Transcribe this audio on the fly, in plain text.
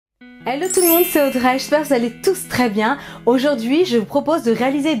Hello tout le monde, c'est Audrey, j'espère que vous allez tous très bien. Aujourd'hui, je vous propose de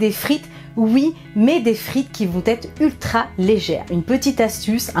réaliser des frites, oui, mais des frites qui vont être ultra légères. Une petite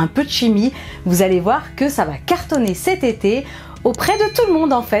astuce, un peu de chimie, vous allez voir que ça va cartonner cet été auprès de tout le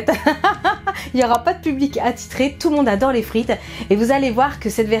monde en fait. Il n'y aura pas de public attitré, tout le monde adore les frites et vous allez voir que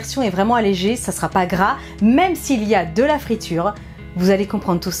cette version est vraiment allégée, ça sera pas gras, même s'il y a de la friture. Vous allez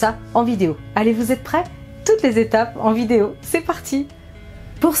comprendre tout ça en vidéo. Allez, vous êtes prêts? Toutes les étapes en vidéo, c'est parti!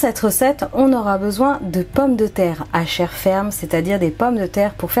 Pour cette recette, on aura besoin de pommes de terre à chair ferme, c'est-à-dire des pommes de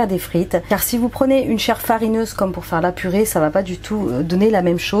terre pour faire des frites. Car si vous prenez une chair farineuse comme pour faire la purée, ça va pas du tout donner la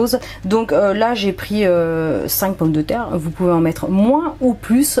même chose. Donc là, j'ai pris 5 pommes de terre. Vous pouvez en mettre moins ou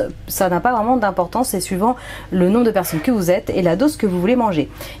plus, ça n'a pas vraiment d'importance, c'est suivant le nombre de personnes que vous êtes et la dose que vous voulez manger.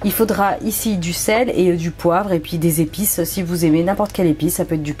 Il faudra ici du sel et du poivre et puis des épices si vous aimez n'importe quelle épice. Ça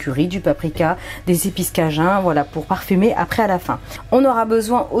peut être du curry, du paprika, des épices cajun, voilà, pour parfumer après à la fin. On aura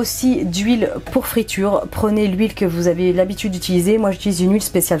besoin aussi d'huile pour friture. Prenez l'huile que vous avez l'habitude d'utiliser. Moi j'utilise une huile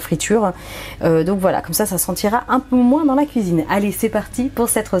spéciale friture, donc voilà, comme ça sentira un peu moins dans la cuisine. Allez, c'est parti pour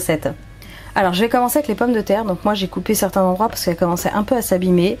cette recette. Alors je vais commencer avec les pommes de terre. Donc moi j'ai coupé certains endroits parce qu'elles commençaient un peu à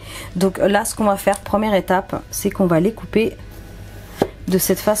s'abîmer. Donc là ce qu'on va faire, première étape, c'est qu'on va les couper de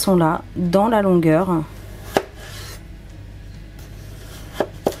cette façon là, dans la longueur.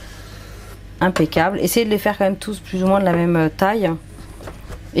 Impeccable. Essayez de les faire quand même tous plus ou moins de la même taille.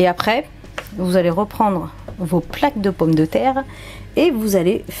 Et après, vous allez reprendre vos plaques de pommes de terre et vous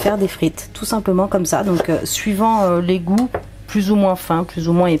allez faire des frites, tout simplement comme ça. Donc, suivant les goûts, plus ou moins fins, plus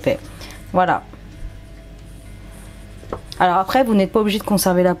ou moins épais. Voilà. Alors après, vous n'êtes pas obligé de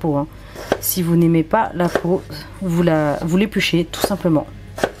conserver la peau, hein. Si vous n'aimez pas la peau, vous l'épluchez, tout simplement.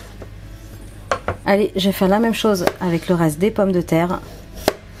 Allez, je vais faire la même chose avec le reste des pommes de terre.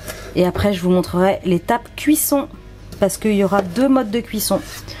 Et après, je vous montrerai l'étape cuisson. Parce qu'il y aura deux modes de cuisson.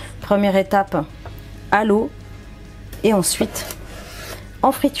 Première étape à l'eau et ensuite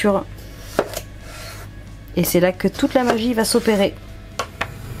en friture. Et c'est là que toute la magie va s'opérer.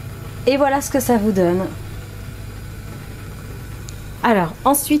 Et voilà ce que ça vous donne. Alors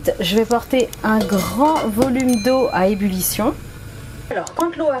ensuite, je vais porter un grand volume d'eau à ébullition. Alors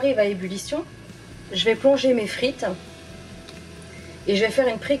quand l'eau arrive à ébullition, je vais plonger mes frites et je vais faire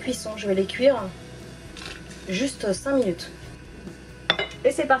une pré-cuisson. Je vais les cuire juste 5 minutes.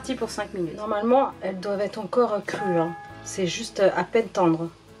 Et c'est parti pour 5 minutes. Normalement, elles doivent être encore crues, hein. C'est juste à peine tendre.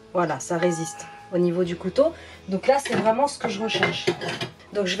 Voilà, ça résiste au niveau du couteau. Donc là, c'est vraiment ce que je recherche.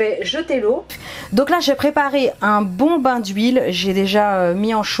 Donc je vais jeter l'eau. Donc là, j'ai préparé un bon bain d'huile. J'ai déjà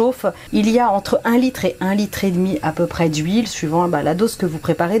mis en chauffe. Il y a entre 1 litre et 1,5 litre à peu près d'huile, suivant la dose que vous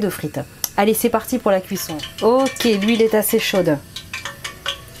préparez de frites. Allez, c'est parti pour la cuisson. Ok, l'huile est assez chaude.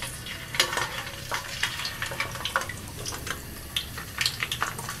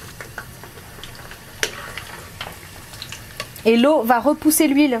 Et l'eau va repousser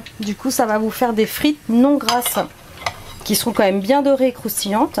l'huile. Du coup, ça va vous faire des frites non grasses qui seront quand même bien dorées et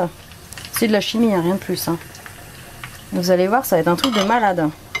croustillantes. C'est de la chimie, hein, rien de plus, hein. Vous allez voir, ça va être un truc de malade.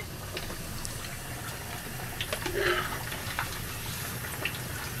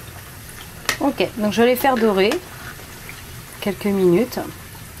 Ok, donc je vais les faire dorer quelques minutes.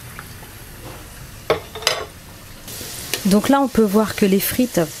 Donc là, on peut voir que les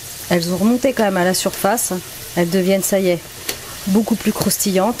frites, elles ont remonté quand même à la surface. Elles deviennent, ça y est, beaucoup plus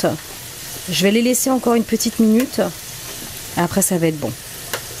croustillantes. Je vais les laisser encore une petite minute. Et après, ça va être bon.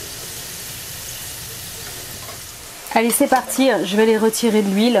 Allez, c'est parti. Je vais les retirer de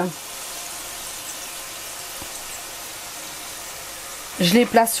l'huile. Je les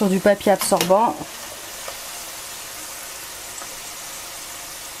place sur du papier absorbant.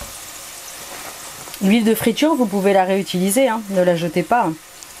 L'huile de friture, vous pouvez la réutiliser, hein. Ne la jetez pas.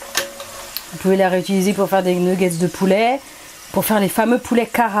 Vous pouvez la réutiliser pour faire des nuggets de poulet, pour faire les fameux poulets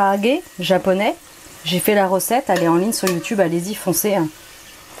karaage japonais. J'ai fait la recette, elle est en ligne sur YouTube, allez-y, foncez. Vous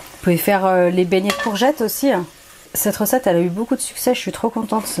pouvez faire les beignets de courgettes aussi. Cette recette, elle a eu beaucoup de succès, je suis trop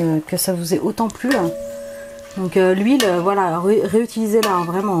contente que ça vous ait autant plu. Donc l'huile, voilà, réutilisez-la, hein,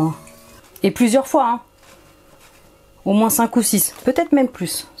 vraiment. Et plusieurs fois, hein. Au moins 5 ou 6, peut-être même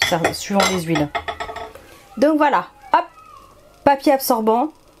plus, suivant les huiles. Donc voilà, hop, papier absorbant.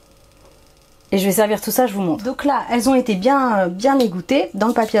 Et je vais servir tout ça, je vous montre. Donc là, elles ont été bien égouttées dans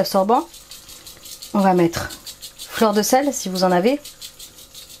le papier absorbant. On va mettre fleur de sel si vous en avez.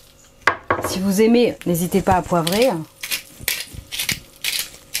 Si vous aimez, n'hésitez pas à poivrer.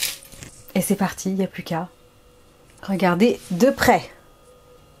 Et c'est parti, il n'y a plus qu'à regarder de près.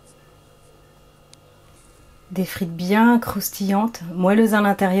 Des frites bien croustillantes, moelleuses à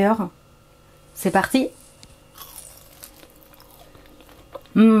l'intérieur. C'est parti!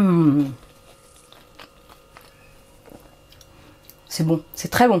 C'est bon, c'est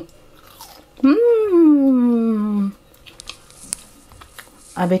très bon.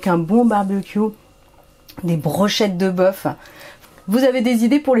 Avec un bon barbecue, des brochettes de bœuf. Vous avez des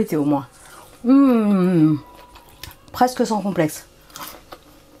idées pour l'été au moins. Presque sans complexe.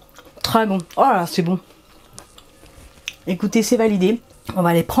 Très bon. Oh là, c'est bon. Écoutez, c'est validé. On va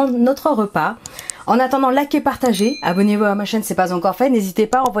aller prendre notre repas. En attendant, likez, partagez. Abonnez-vous à ma chaîne si ce n'est pas encore fait. N'hésitez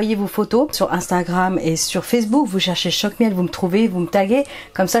pas à envoyer vos photos sur Instagram et sur Facebook. Vous cherchez Chocmiel, vous me trouvez, vous me taguez.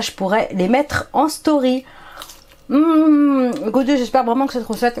 Comme ça, je pourrais les mettre en story. Écoutez, j'espère vraiment que cette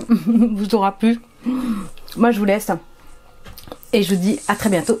recette vous aura plu. Moi, je vous laisse. Et je vous dis à très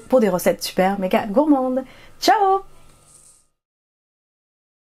bientôt pour des recettes super méga gourmandes. Ciao!